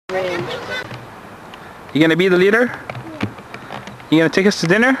You gonna be the leader? Yeah. You gonna take us to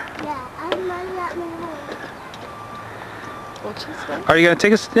dinner? Yeah, I'm running at my home. Are you gonna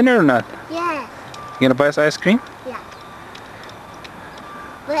take us to dinner or not? Yes. You gonna buy us ice cream? Yeah.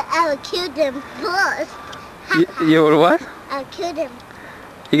 But I will kill them first. You will what? I'll kill them.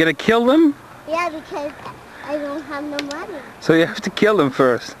 You gonna kill them? Yeah, because I don't have no money. So you have to kill them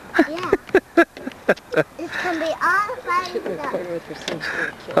first. Yeah. It's gonna be all fighting stuff.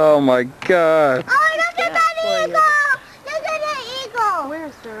 Oh my God. Oh, look at that eagle! Look at that eagle!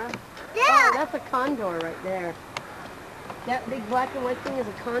 Where, Sarah? There! Oh, that's a condor right there. That big black and white thing is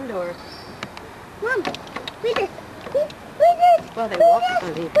a condor. Mom, read this. Well, they walk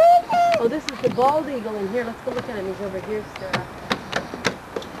funny. Oh, this is the bald eagle in here. Let's go look at him. He's over here, Sarah.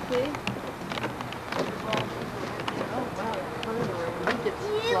 See? Oh, wow, a condor. He gets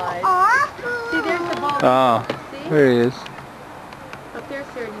flies. See, there's the bald eagle. Oh, See? there he is. Up there,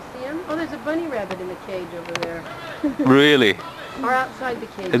 Sarah, do you see him? Oh, there's a bunny rabbit in the cage over there. Really? Or outside the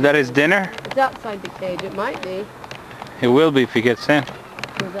cage. Is that his dinner? It's outside the cage. It might be. It will be if he gets in.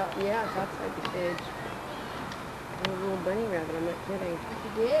 Yeah, it's outside the cage. Oh, a little bunny rabbit, I'm not kidding.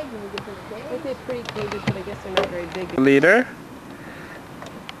 Aren't they pretty cages, but I guess they're not very big. Leader?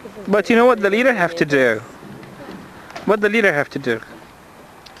 But you know what the leader have to do? What the leader have to do?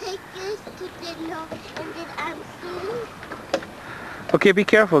 Take this to dinner and then I'm soon. Okay, be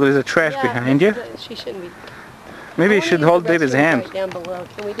careful. There's a trash behind you. She shouldn't be. Maybe you should hold David's hand. Right down below.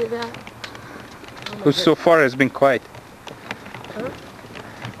 Can we do that? Who so far has been quiet. Huh?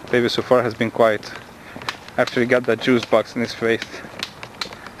 David so far has been quiet. After he got that juice box in his face.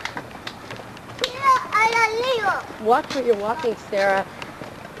 Watch where you're walking, Sarah.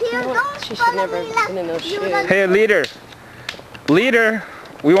 She should never have been in those shoes. Hey, leader. Leader,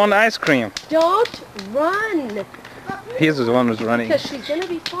 we want ice cream. Don't run. He's the one who's running. Because she's going to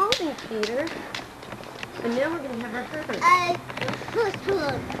be falling, Peter. And now we're going to have her hurt.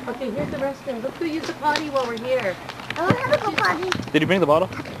 Okay, here's the restroom. Let's go use the potty while we're here. I want to have a go potty. Did you bring the bottle?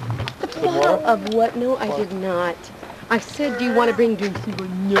 The bottle of what? No, I did not. I said, do you want to bring drinks? You go,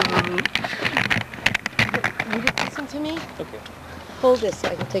 no. You just listen to me? Okay. Hold this so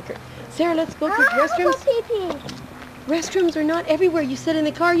I can take her. Sarah, let's go to restrooms. Restrooms are not everywhere. You said in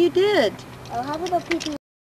the car you did. I'll have a go pee-pee.